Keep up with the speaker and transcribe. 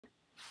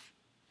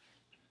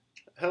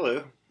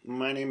Hello,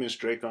 my name is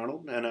Drake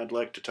Arnold, and I'd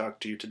like to talk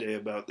to you today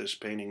about this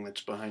painting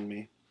that's behind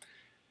me.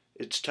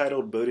 It's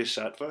titled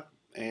Bodhisattva,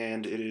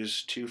 and it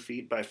is 2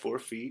 feet by 4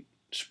 feet,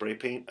 spray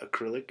paint,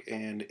 acrylic,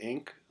 and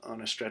ink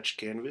on a stretched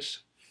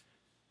canvas.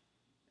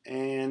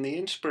 And the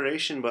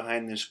inspiration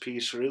behind this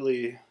piece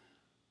really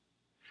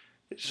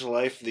is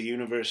life, the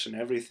universe, and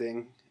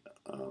everything.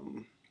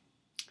 Um,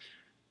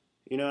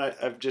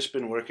 I've just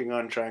been working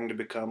on trying to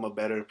become a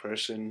better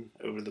person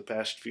over the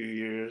past few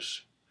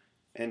years.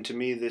 And to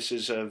me, this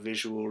is a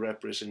visual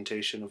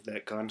representation of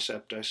that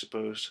concept, I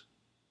suppose.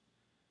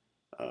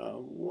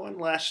 One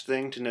last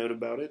thing to note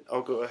about it,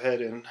 I'll go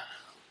ahead and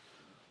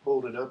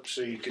hold it up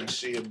so you can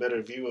see a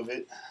better view of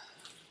it.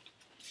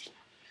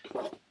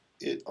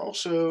 It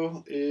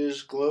also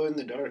is glow in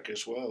the dark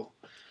as well.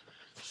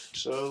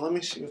 So let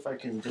me see if I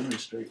can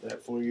demonstrate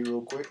that for you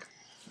real quick.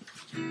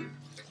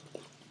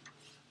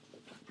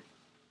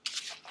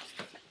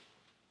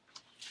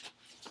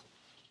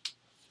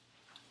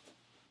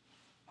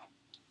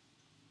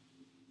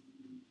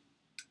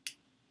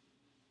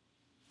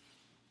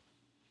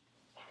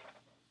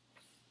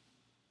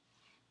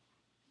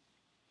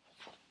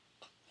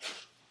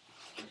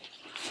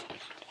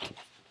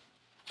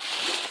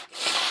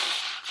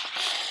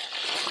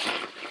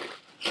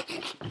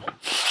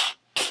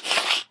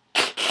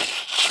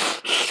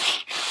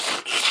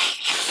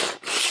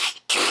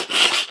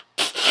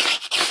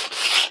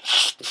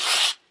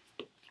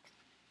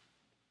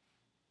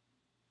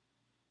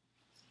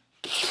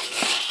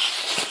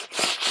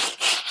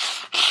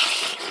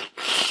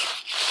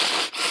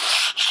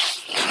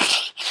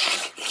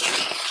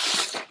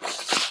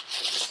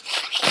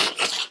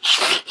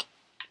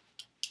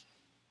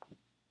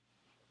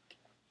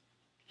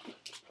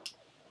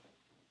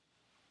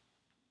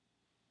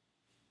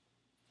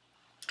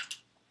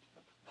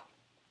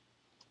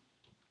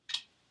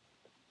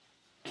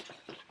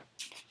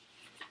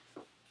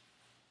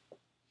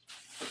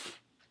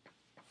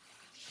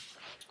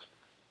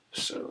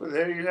 So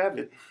there you have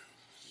it,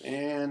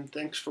 and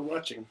thanks for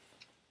watching.